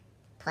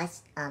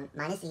plus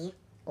minus e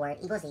or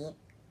equals e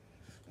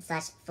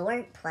slash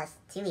 4 plus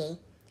 2e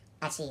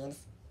achieves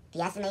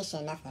the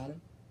estimation method.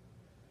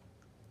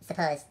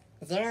 Suppose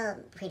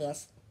 0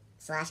 previous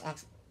slash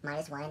x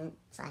minus 1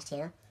 slash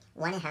 2,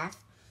 1.5.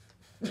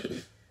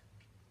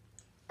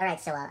 Alright,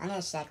 so I'm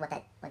going to check what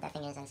that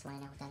thing is. I just want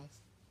to know what that is.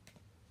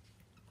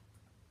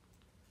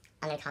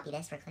 I'm going to copy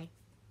this real quick.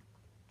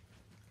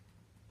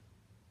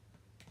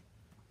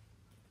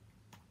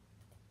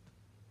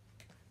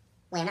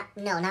 Wait,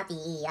 not the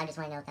e. I just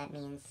want to know what that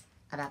means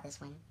about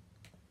this one.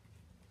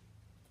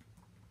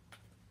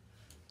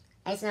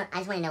 I just want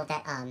to know what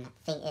that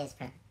thing is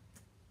for.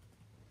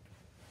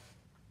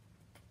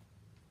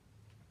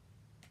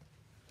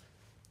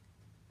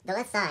 The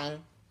left sign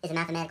is a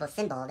mathematical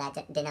symbol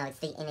that denotes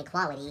the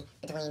inequality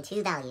between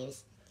 2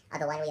 values.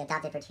 The one we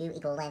adopted for 2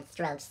 equal length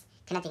strokes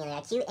connecting an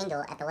acute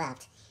angle at the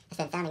left has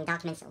been found in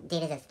documents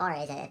dated as far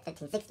as the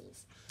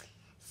 1560s.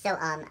 So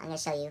I'm going to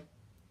show you.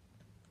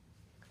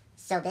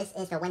 So this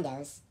is the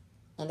Windows,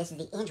 and this is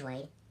the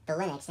Android, the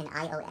Linux, and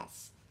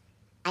iOS.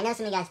 I know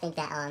some of you guys think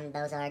that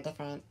those are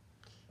different.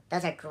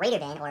 Those are greater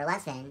than or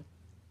less than.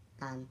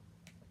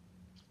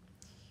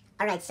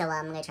 Alright, so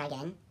I'm going to try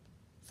again.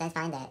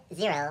 Satisfying that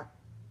 0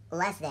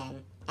 less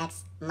than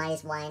x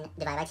minus 1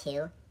 divided by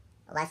 2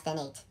 less than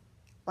 8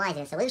 lies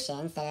in a solution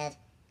instead of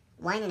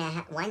 1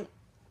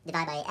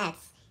 divided by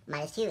x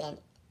minus 2 and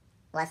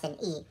less than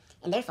e,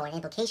 and therefore an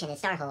implication is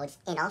star holds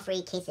in all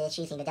 3 cases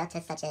choosing the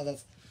delta such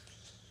as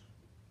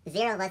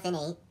 0 less than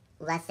 8,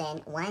 less than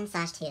 1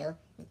 slash 2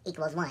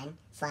 equals 1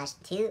 slash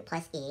 2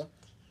 plus e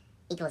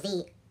equals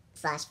e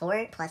slash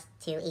 4 plus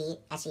 2e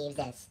achieves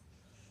this.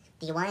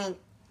 The 1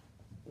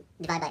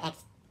 divided by x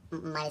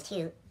minus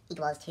 2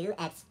 equals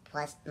 2x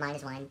plus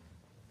minus 1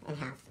 and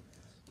half.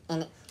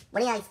 And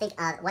what do you guys think,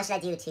 what should I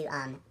do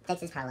to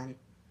fix this problem?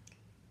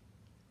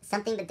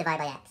 Something divided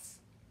by x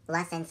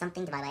less than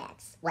something divided by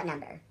x. What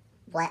number?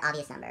 What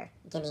obvious number?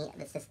 Give me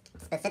the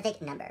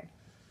specific number.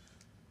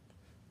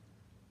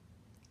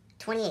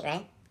 28,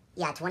 right?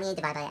 Yeah, 28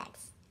 divided by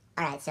x.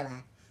 Alright, so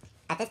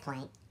at this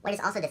point, let us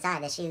also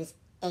decide to choose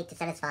 8 to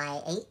satisfy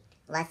 8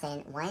 less than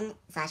 1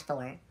 slash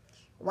 4.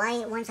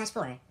 Why 1 slash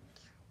 4?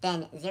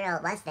 Then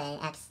 0 less than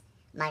x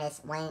minus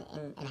 1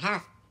 and a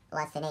half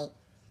less than 8.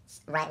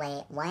 Right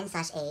way, 1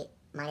 slash 8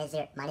 minus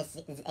 0 minus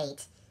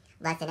 8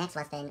 less than x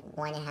less than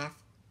 1 and a half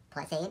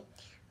plus 8.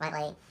 Right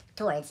way,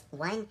 towards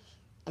 1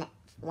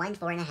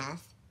 4 and a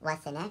half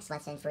less than x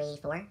less than 3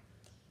 4.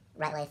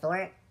 Right way,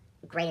 4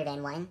 greater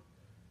than 1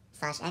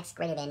 slash x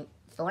greater than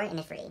 4 and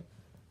a 3.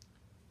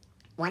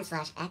 1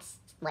 slash x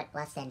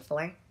less than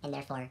 4 and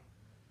therefore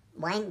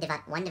 1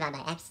 divided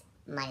by x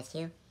minus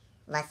 2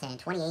 less than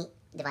 28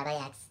 divided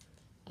by x.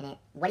 And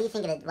what do you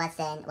think of it less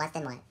than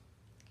what?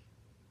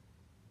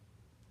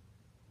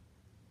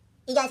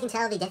 You guys can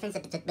tell the difference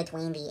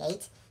between the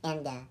 8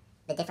 and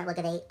the different look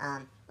of 8.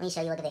 Let me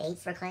show you look of the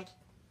 8s real quick.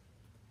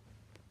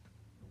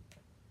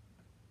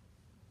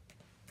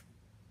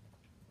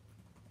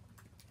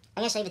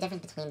 I'm going to show you the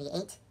difference between the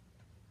 8.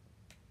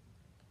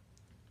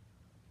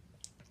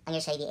 I'm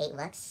going to show you the 8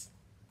 looks.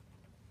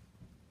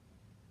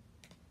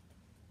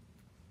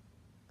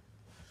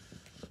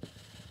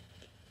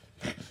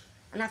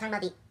 I'm not talking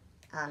about the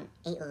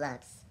 8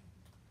 looks.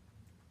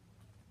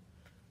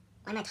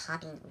 Why am I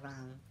talking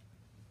wrong?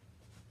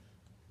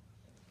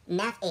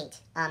 Math 8.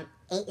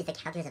 8 is the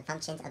calculus of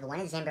functions of one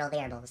of the numerical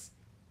variables.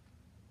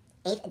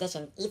 8th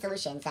edition,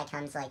 e-solutions, that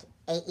comes like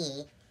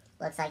 8e,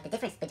 looks like the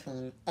difference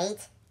between 8,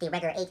 the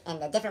regular 8,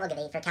 and the different look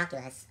of 8 for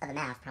calculus of a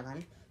math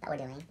problem that we're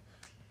doing.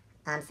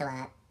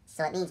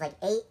 So it means like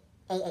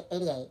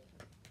 88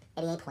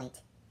 point.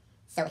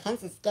 So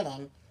hence it's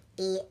given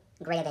e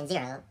greater than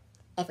 0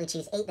 if we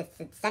choose 8 to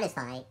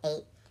satisfy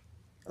 8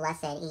 less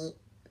than e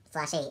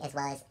slash 8 as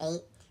well as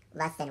 8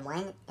 less than 1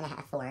 and a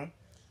half 4.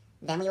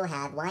 Then we will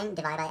have 1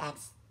 divided by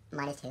x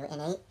minus 2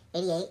 and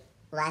 88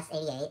 less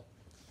 88.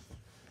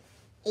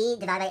 E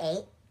divided by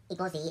 8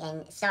 equals e,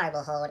 and star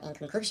will hold in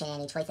conclusion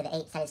any choice of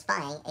 8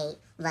 satisfying 8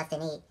 less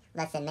than e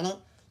less than minute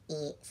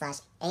e slash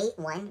 8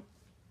 1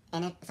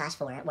 and a slash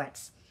 4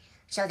 works.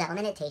 Shows that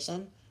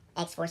limitation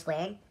x4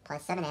 squared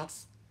plus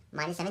 7x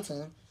minus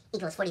 17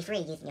 equals 43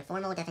 using a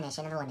formal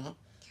definition of the limit.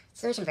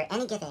 Solution for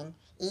any given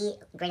e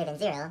greater than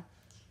 0,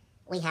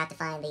 we have to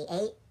find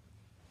the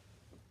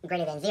 8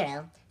 greater than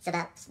 0. So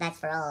that's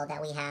for all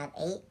that we have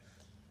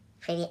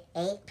 8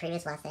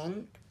 previous less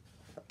than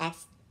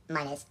x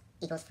minus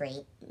equals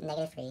 3,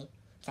 negative 3,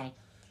 sorry,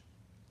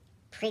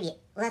 previous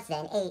less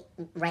than 8,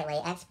 right way,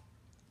 x,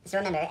 so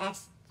remember,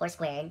 x4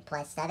 squared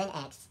plus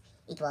 7x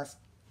equals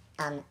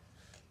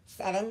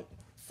 7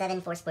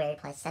 4 squared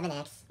plus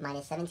 7x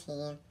minus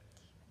 17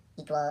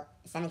 equal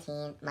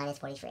 17 minus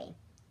 43,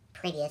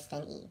 previous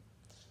then e.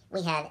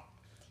 We have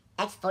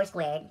x4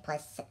 squared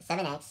plus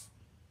 7x.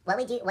 What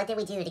did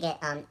we do to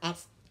get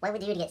what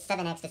would we do to get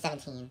 7x to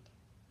 17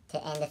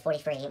 to end at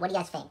 43? What do you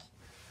guys think?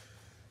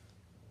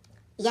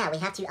 Yeah, we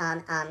have to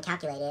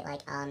calculate it,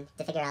 like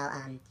to figure out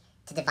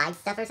to divide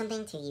stuff or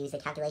something, to use the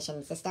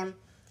calculation system.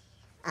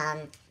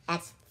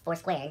 X4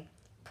 squared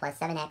plus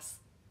 7x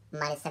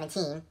minus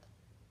 17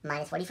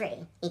 minus 43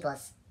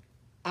 equals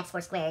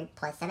x4 squared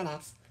plus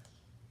 7x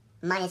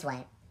minus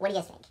what? What do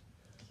you guys think?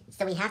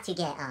 So we have to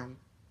get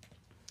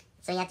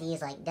so we have to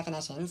use like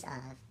definitions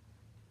of.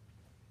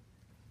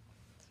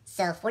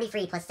 So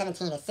 43 plus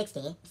 17 is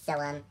 60.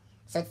 So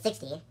it's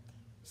 60.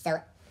 So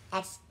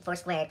x4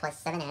 squared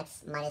plus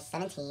 7x minus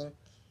 17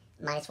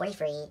 minus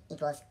 43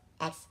 equals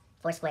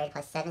x4 squared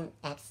plus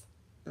 7x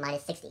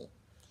minus 60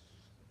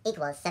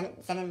 equals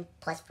 7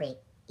 plus 3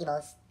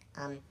 equals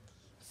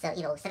so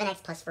equals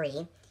 7x plus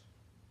 3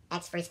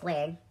 x3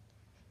 squared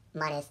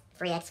minus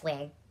 3x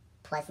squared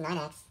plus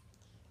 9x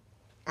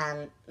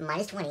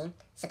minus 20.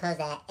 Suppose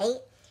that 8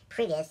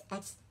 previous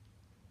x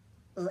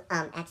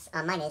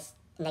minus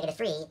negative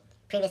 3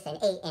 previous and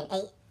 8 and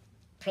 8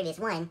 previous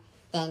 1,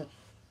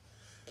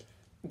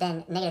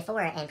 then negative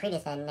 4 and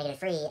previous and negative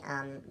 3,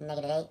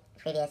 negative 8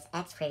 previous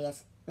x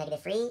previous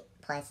negative 3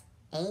 plus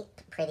 8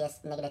 previous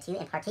negative 2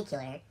 in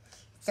particular.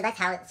 So that's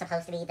how it's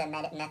supposed to be the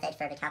method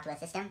for the calculus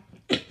system.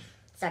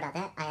 Sorry about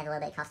that. I have a little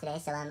bit of cough today,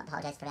 so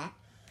apologize for that.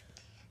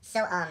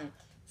 So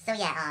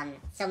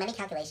so many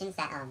calculations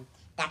that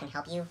that can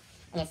help you. I'm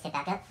gonna skip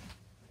back up.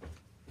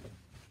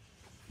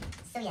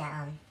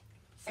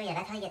 So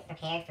that's how you get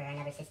prepared for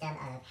another system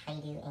of how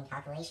you do in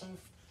calculations.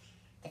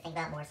 To think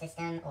about more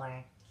system,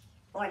 or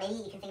maybe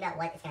you can think about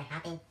what is gonna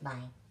happen by.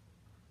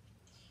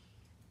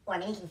 Or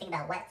maybe you can think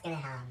about what's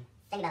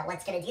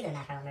gonna do the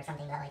math problem or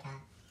something about like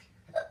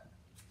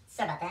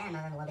Sorry about that. I'm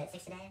a little bit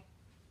sick today.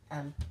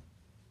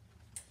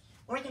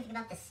 Or you can think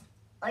about this,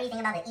 or you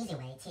think about the easy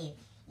way to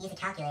use a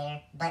calculator,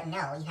 but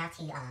no, you have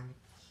to, use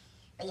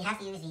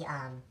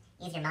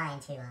your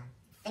mind to,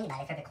 think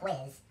about it for the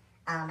quiz.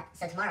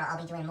 So tomorrow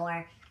I'll be doing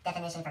more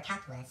definition for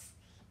calculus,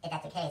 if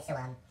that's okay. So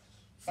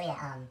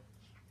yeah,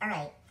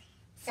 alright.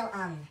 So,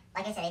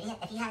 like I said,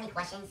 if you have any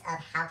questions of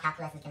how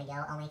calculus is going to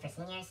go only for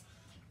seniors,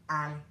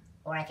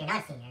 or if you're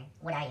not a senior,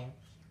 what are you?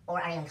 Or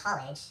are you in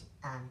college?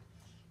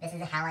 This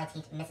is how I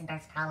teach Mrs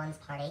Burnth's Problems,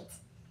 Part 8.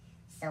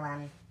 So,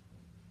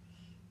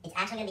 it's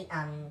actually going to be,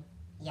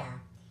 yeah,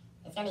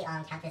 it's going to be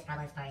Calculus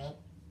Problems, Part 8.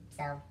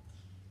 So,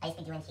 I used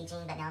to be doing teaching,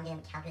 but now I'm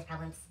doing calculus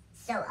problems.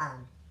 So,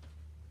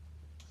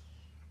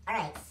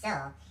 alright, so,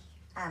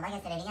 like I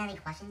said, if you have any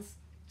questions,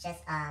 just,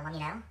 let me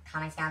know.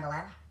 Comments down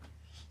below.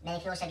 Many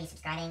people should be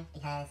subscribing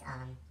because,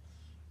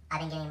 I've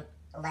been getting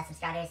less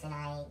subscribers than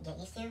I get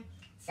used to.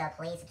 So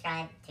please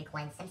subscribe to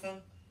Gwen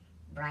Simpson,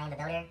 Brian the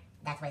Builder.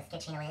 That's what his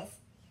skit channel is.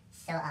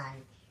 So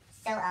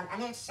I'm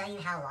going to show you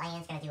how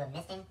Lion's going to do with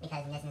Miston,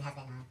 because Miston has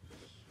been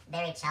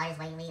very childish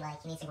lately.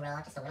 Like, he needs to grow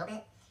up just a little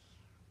bit.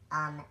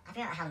 I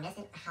forgot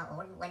how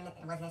old when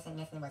was Miston?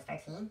 Miston was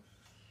 13.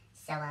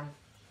 So,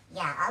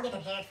 yeah, I'll get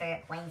prepared for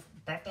Gwen's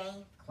birthday,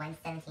 Gwen's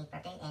 17th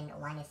birthday, and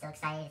Lion is so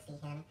excited to see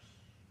him.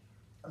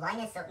 Me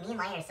and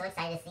Lion are so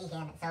excited to see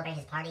him celebrate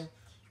his party.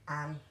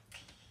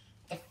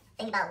 To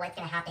think about what's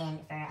going to happen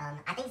for,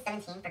 I think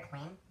 17 for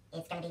Quinn,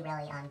 it's going to be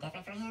really,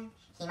 different for him.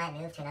 He might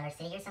move to another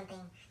city or something.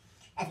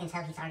 As you can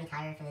tell, he's already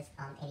tired from this,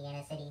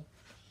 Indiana city.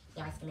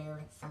 He wants to move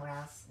somewhere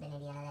else than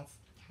Indiana. That's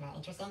kind of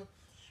interesting.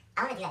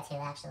 I want to do that too,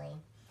 actually.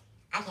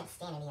 I can't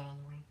stand Indiana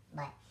anymore,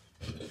 but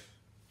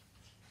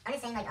I'm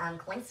just saying, like,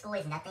 Quinn's school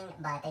is nothing,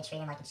 but they treat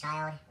him like a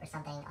child or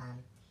something.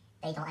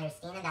 They don't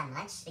understand him that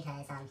much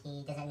because,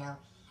 he doesn't know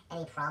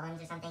any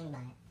problems or something,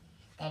 but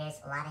they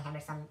just lie to him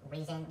for some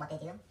reason, what they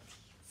do.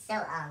 So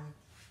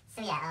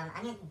yeah,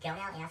 I'm gonna go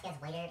now and ask you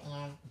guys later,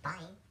 and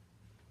bye.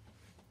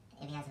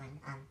 If you guys want,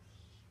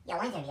 yeah,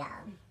 Wednesday,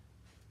 yeah.